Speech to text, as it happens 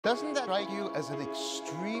Doesn't that strike you as an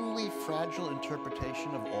extremely fragile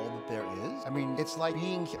interpretation of all that there is? I mean, it's like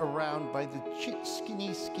being around by the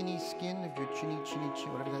skinny skin of your chinny,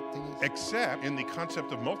 whatever that thing is. Except in the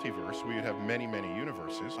concept of multiverse, we would have many, many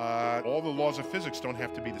universes. All the laws of physics don't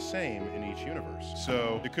have to be the same in each universe.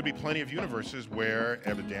 So there could be plenty of universes where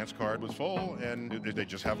the dance card was full and they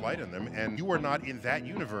just have light in them, and you are not in that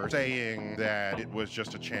universe saying that it was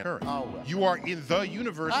just a chance occurrence. Oh, well. You are in the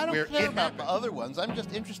universe I don't where care it about happened. the other ones. I'm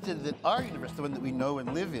just interested that our universe, the one that we know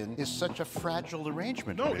and live in, is such a fragile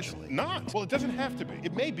arrangement. No, originally. it's not. Well, it doesn't have to be.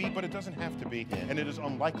 It may be, but it doesn't have to be, and it is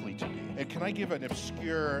unlikely to be. And can I give an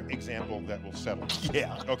obscure example that will settle?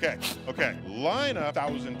 Yeah. Okay. Line up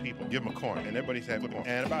 1,000 people, give them a coin, and everybody say, flip a coin.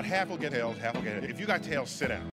 And about half will get tails, half will get heads. If you got tails, sit down.